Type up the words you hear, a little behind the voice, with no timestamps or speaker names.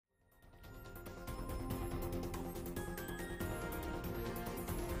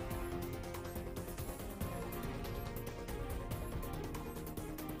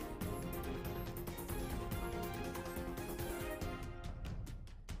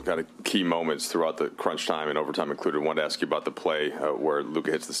kind of key moments throughout the crunch time and overtime included. I wanted to ask you about the play where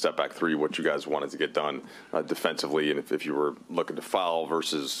Luka hits the step back three, what you guys wanted to get done defensively, and if you were looking to foul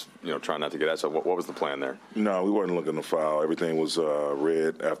versus, trying not to get at. So what was the plan there? No, we weren't looking to foul. Everything was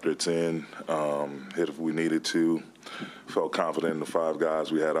red after it's in. Hit if we needed to. Felt confident in the five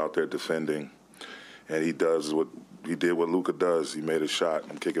guys we had out there defending. And he did what Luka does. He made a shot.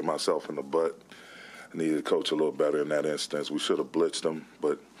 I'm kicking myself in the butt. I needed to coach a little better in that instance. We should have blitzed him,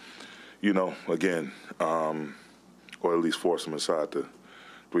 but, again, or at least force him inside the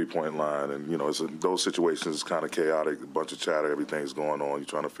three-point line. And, those situations is kind of chaotic, a bunch of chatter, everything's going on. You're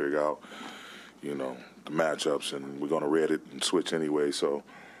trying to figure out, the matchups, and we're going to read it and switch anyway. So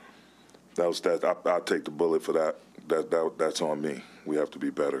that was that. I'll take the bullet for that. That's on me. We have to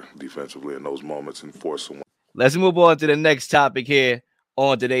be better defensively in those moments and force someone. Let's move on to the next topic here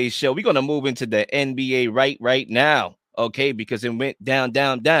on today's show. We're going to move into the NBA right now, okay, because it went down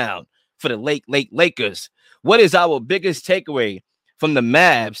for the Lakers. What is our biggest takeaway from the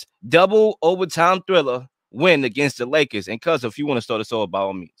Mavs double overtime thriller win against the Lakers? And Cuz, if you want to start us all, by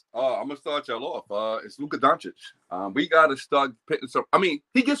all means. I'm going to start y'all off. It's Luka Doncic. We got to start pitting some. I mean,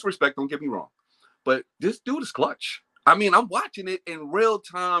 he gets respect, don't get me wrong, but this dude is clutch. I mean, I'm watching it in real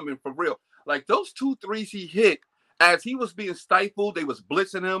time and for real. Like those 2 threes he hit, as he was being stifled, they was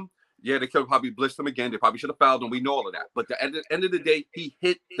blitzing him. Yeah, they could probably blitz him again. They probably should have fouled him. We know all of that. But at the end of the day, he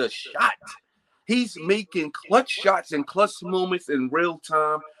hit the shot. He's making clutch shots and clutch moments in real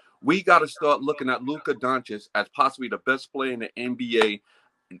time. We got to start looking at Luka Doncic as possibly the best player in the NBA.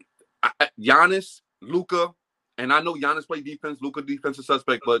 Giannis, Luka, and I know Giannis play defense, Luka defensive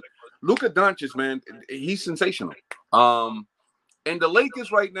suspect, but Luka Doncic, man, he's sensational. And the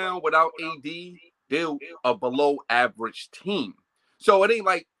Lakers right now, without AD, they're a below average team. So it ain't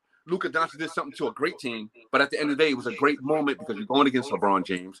like Luka Doncic did something to a great team, but at the end of the day, it was a great moment because you're going against LeBron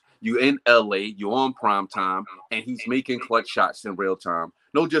James. You're in LA, you're on prime time, and he's making clutch shots in real time.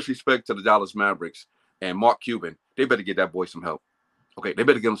 No disrespect to the Dallas Mavericks and Mark Cuban. They better get that boy some help. Okay, they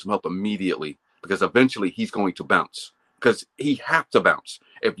better give him some help immediately because eventually he's going to bounce because he has to bounce.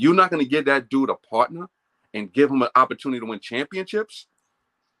 If you're not going to give that dude a partner and give him an opportunity to win championships,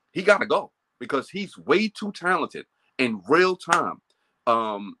 he got to go because he's way too talented in real time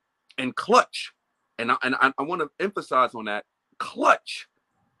and clutch. And I want to emphasize on that, clutch.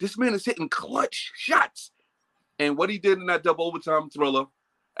 This man is hitting clutch shots. And what he did in that double overtime thriller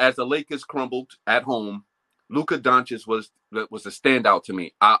as the Lakers crumbled at home, Luka Doncic was a standout to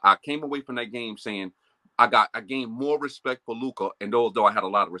me. I came away from that game saying I gained more respect for Luka, and although I had a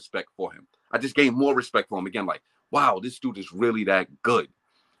lot of respect for him, I just gained more respect for him again. Like, wow, this dude is really that good,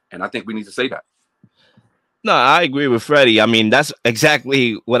 and I think we need to say that. No, I agree with Freddie. I mean, that's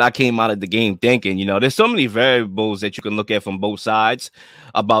exactly what I came out of the game thinking. There's so many variables that you can look at from both sides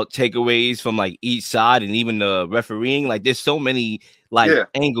about takeaways from like each side and even the refereeing. Like, there's so many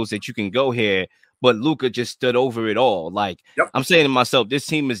angles that you can go here. But Luka just stood over it all. Like, yep. I'm saying to myself, this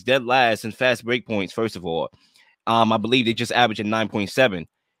team is dead last in fast break points, first of all. I believe they just averaged 9.7.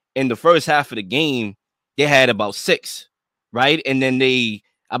 In the first half of the game, they had about 6, right? And then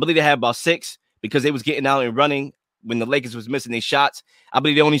I believe they had about 6 because they was getting out and running when the Lakers was missing their shots. I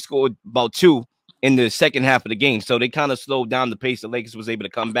believe they only scored about 2 in the second half of the game. So they kind of slowed down the pace. The Lakers was able to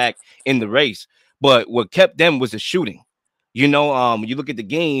come back in the race. But what kept them was the shooting. When you look at the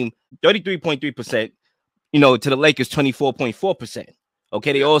game, 33.3%, to the Lakers, 24.4%.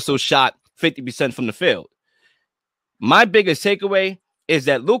 Okay, they also shot 50% from the field. My biggest takeaway is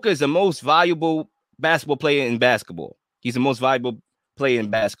that Luka is the most valuable basketball player in basketball. He's the most valuable player in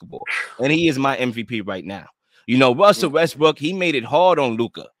basketball, and he is my MVP right now. Russell Westbrook, he made it hard on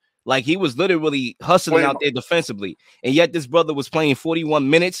Luka. Like, he was literally hustling out there defensively, and yet this brother was playing 41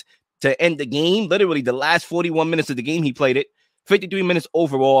 minutes to end the game. Literally, the last 41 minutes of the game, he played it, 53 minutes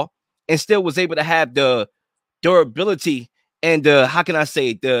overall, and still was able to have the durability and the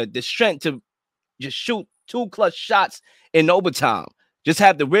strength to just shoot 2 clutch shots in overtime. Just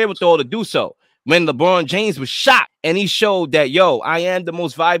have the wherewithal to do so. When LeBron James was shot and he showed that, I am the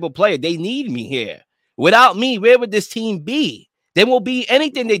most valuable player. They need me here. Without me, where would this team be? There won't be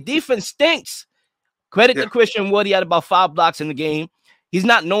anything. Their defense stinks. Credit to Christian Wood. He had about 5 blocks in the game. He's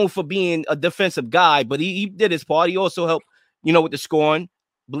not known for being a defensive guy, but he did his part. He also helped, with the scoring,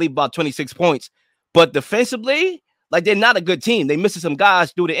 I believe about 26 points. But defensively, like, they're not a good team. They missing some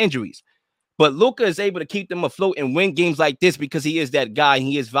guys due to injuries. But Luka is able to keep them afloat and win games like this because he is that guy, and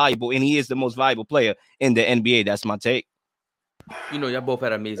he is valuable, and he is the most valuable player in the NBA. That's my take. Y'all both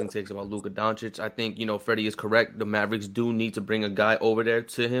had amazing takes about Luka Doncic. I think, Freddie is correct. The Mavericks do need to bring a guy over there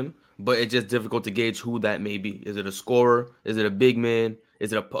to him, but it's just difficult to gauge who that may be. Is it a scorer? Is it a big man?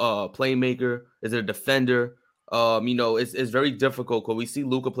 Is it a playmaker? Is it a defender? It's very difficult because we see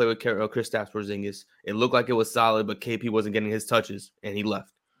Luka play with Kristaps Porzingis. It looked like it was solid, but KP wasn't getting his touches, and he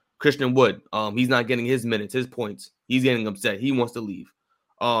left. Christian Wood, he's not getting his minutes, his points. He's getting upset. He wants to leave.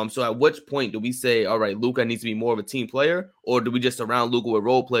 So at which point do we say, all right, Luka needs to be more of a team player, or do we just surround Luka with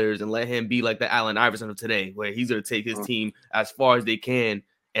role players and let him be like the Allen Iverson of today, where he's going to take his team as far as they can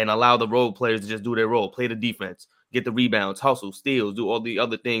and allow the role players to just do their role, play the defense, get the rebounds, hustle, steals, do all the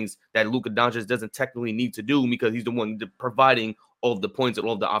other things that Luka Doncic doesn't technically need to do because he's the one providing all of the points and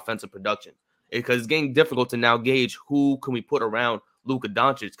all of the offensive production. Because it's getting difficult to now gauge who can we put around Luka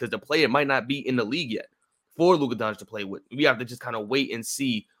Doncic because the player might not be in the league yet for Luka Doncic to play with. We have to just kind of wait and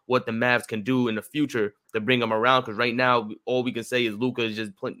see what the Mavs can do in the future to bring him around. Because right now, all we can say is Luka is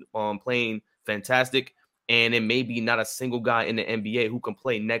just playing fantastic. And it may be not a single guy in the NBA who can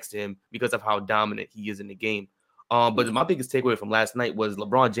play next to him because of how dominant he is in the game. But my biggest takeaway from last night was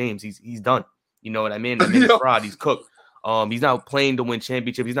LeBron James. He's done. You know what I mean? Fraud. He's cooked. He's not playing to win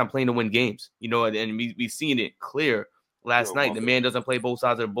championships. He's not playing to win games. You know, and we've seen it clear last night. The man doesn't play both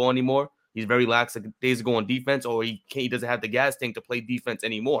sides of the ball anymore. He's very lax days ago on defense, or he doesn't have the gas tank to play defense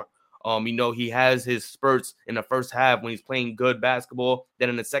anymore. He has his spurts in the first half when he's playing good basketball. Then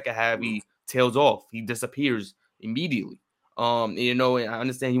in the second half, he tails off. He disappears immediately. And I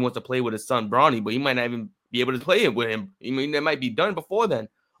understand he wants to play with his son Bronny, but he might not even be able to play it with him. I mean, that might be done before then.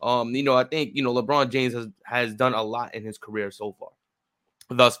 I think LeBron James has done a lot in his career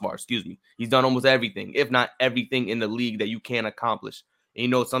thus far. Excuse me. He's done almost everything, if not everything in the league that you can accomplish.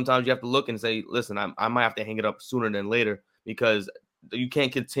 And, sometimes you have to look and say, listen, I might have to hang it up sooner than later because you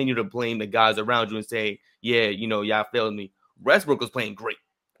can't continue to blame the guys around you and say, yeah, y'all failed me. Westbrook was playing great.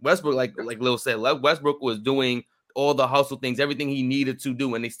 Westbrook, like Lil said, Westbrook was doing all the hustle things, everything he needed to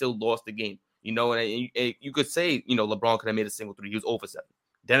do, and they still lost the game. And you could say, LeBron could have made a single three. He was 0 for 7.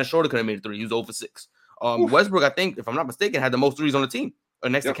 Dennis Schroeder could have made a three. He was 0 for 6. Westbrook, I think, if I'm not mistaken, had the most threes on the team,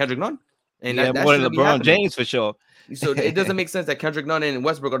 next to Kendrick Nunn. And that more than LeBron James for sure. So it doesn't make sense that Kendrick Nunn and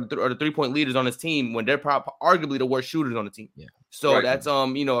Westbrook are the 3-point leaders on his team when they're arguably the worst shooters on the team. Yeah. So that's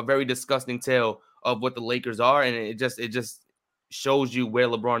a very disgusting tale of what the Lakers are, and it just shows you where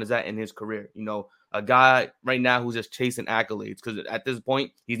LeBron is at in his career. A guy right now who's just chasing accolades because at this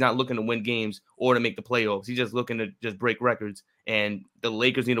point he's not looking to win games or to make the playoffs. He's just looking to just break records. And the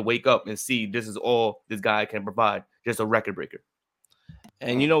Lakers need to wake up and see this is all this guy can provide, just a record breaker.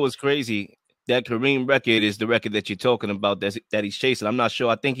 And what's crazy? That Kareem record is the record that you're talking about that he's chasing. I'm not sure.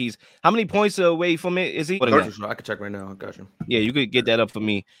 I think he's how many points away from it is he? Sure. I can check right now. I got you. Yeah, you could get that up for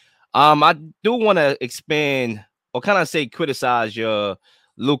me. I do want to expand or kind of say criticize your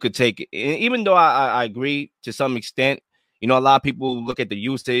Luka take. Even though I agree to some extent, a lot of people look at the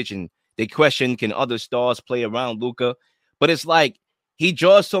usage and they question, can other stars play around Luka? But it's like he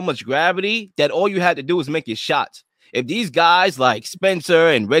draws so much gravity that all you have to do is make your shots. If these guys like Spencer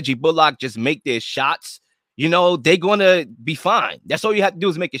and Reggie Bullock just make their shots, they're going to be fine. That's all you have to do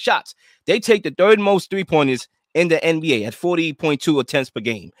is make your shots. They take the third most three-pointers in the NBA at 40.2 attempts per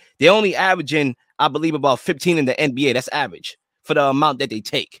game. They're only averaging, I believe, about 15 in the NBA. That's average for the amount that they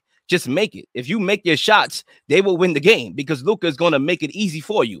take. Just make it. If you make your shots, they will win the game because Luka is going to make it easy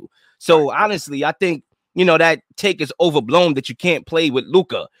for you. So honestly, I think, that take is overblown that you can't play with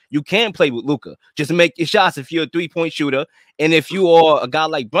Luka. You can play with Luka. Just make your shots if you're a three-point shooter. And if you are a guy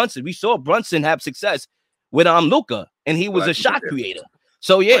like Brunson, we saw Brunson have success with Luka, and he was a shot creator.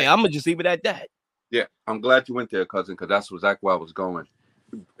 So, yeah, I'm going to just leave it at that. Yeah, I'm glad you went there, cousin, because that's exactly where I was going.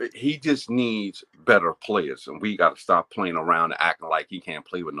 He just needs better players, and we got to stop playing around and acting like he can't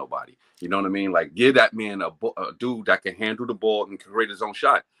play with nobody. You know what I mean? Like, give that man a dude that can handle the ball and create his own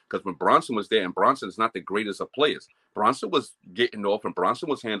shot. Because when Bronson was there, and Bronson is not the greatest of players, Bronson was getting off and Bronson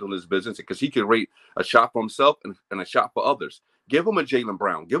was handling his business because he could rate a shot for himself and a shot for others. Give him a Jaylen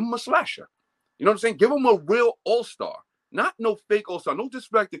Brown. Give him a slasher. You know what I'm saying? Give him a real all-star. Not no fake all-star. No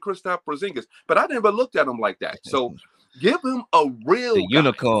disrespect to Kristaps Porzingis, but I never looked at him like that. So give him a real guy.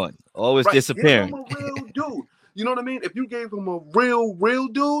 Unicorn. Always disappearing. Give him a real dude. You know what I mean? If you gave him a real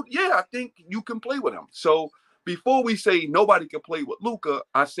dude, yeah, I think you can play with him. So before we say nobody can play with Luka,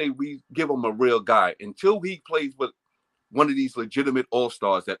 I say we give him a real guy until he plays with one of these legitimate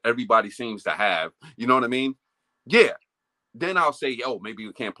all-stars that everybody seems to have. You know what I mean? Yeah. Then I'll say, maybe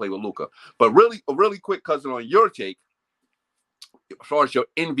you can't play with Luka. But really quick, cousin, on your take, as far as your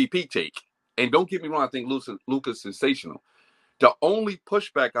MVP take, and don't get me wrong, I think Luka's sensational. The only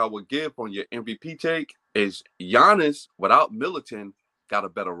pushback I would give on your MVP take is Giannis, without Middleton, got a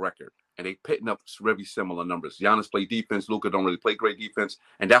better record. And they pitting up very similar numbers. Giannis play defense. Luka don't really play great defense.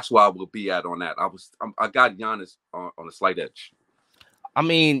 And that's where I will be at on that. I got Giannis on a slight edge. I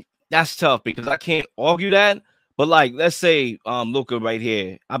mean, that's tough because I can't argue that. But like, let's say Luka right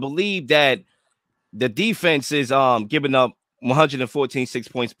here. I believe that the defense is giving up 114 6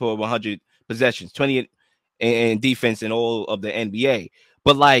 points per 100 possessions, 20 in defense in all of the NBA.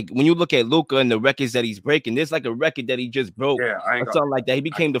 But like when you look at Luka and the records that he's breaking, there's like a record that he just broke Yeah, I ain't or got something like that. He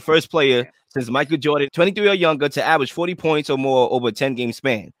became the first player since Michael Jordan, 23 or younger, to average 40 points or more over a 10-game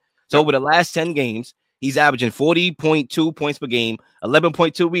span. So over the last 10 games, he's averaging 40.2 points per game,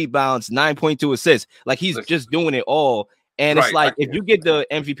 11.2 rebounds, 9.2 assists. Like he's just doing it all. And it's like if you get the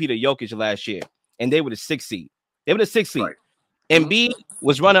MVP to Jokic last year, and they were the 6th seed, they were the 6th seed. Right. Embiid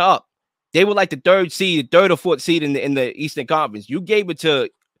was runner up. They were like the 3rd seed, 3rd or 4th seed in the Eastern Conference. You gave it to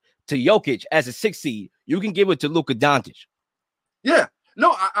Jokic as a 6th seed. You can give it to Luka Doncic. Yeah,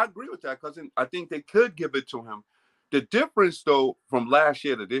 no, I agree with that, cousin. I think they could give it to him. The difference, though, from last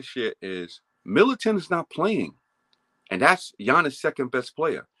year to this year is Middleton is not playing, and that's Giannis' second best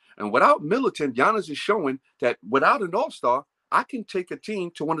player. And without Middleton, Giannis is showing that without an All-Star, I can take a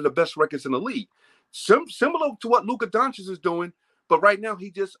team to one of the best records in the league. Similar to what Luka Doncic is doing, but right now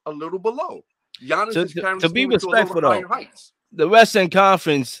he's just a little below. Giannis is carrying to be respectful, higher though, heights. the Western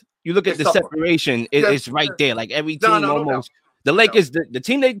Conference, you look at the tougher. separation, it's right there. Like every team almost. No, the Lakers, the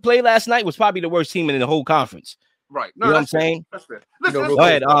team they played last night was probably the worst team in the whole conference. Right. No, you know what I'm saying? That's fair. Go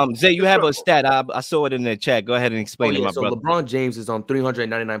ahead. Zay, you have a stat. I saw it in the chat. Go ahead and explain it, my so brother. LeBron James is on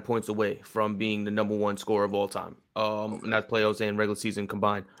 399 points away from being the #1 scorer of all time. And that's playoffs and regular season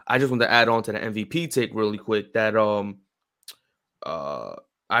combined. I just want to add on to the MVP take really quick that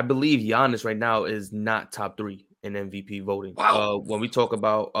I believe Giannis right now is not top 3 in MVP voting. Wow. When we talk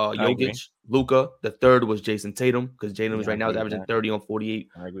about Jokic, Luka, the 3rd was Jason Tatum because Tatum is right now is averaging 30 on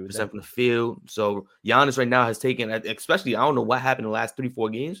 48% from the field. So Giannis right now has taken, especially I don't know what happened in the last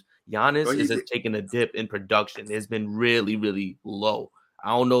 3-4 games. Giannis is taking a dip in production. It's been really, really low. I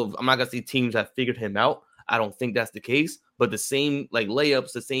don't know. I'm not gonna say teams have figured him out. I don't think that's the case. But the same like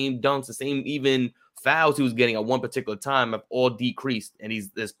layups, the same dunks, the same even fouls he was getting at one particular time have all decreased, and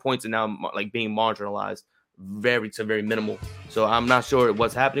his points are now like being marginalized very minimal. So I'm not sure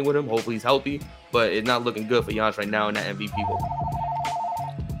what's happening with him. Hopefully he's healthy, but it's not looking good for Giannis right now in that MVP vote.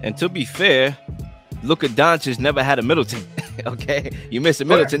 And to be fair, Luka Doncic never had a Middleton. Okay, you missed a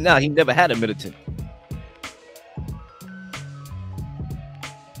Middleton now. He never had a Middleton.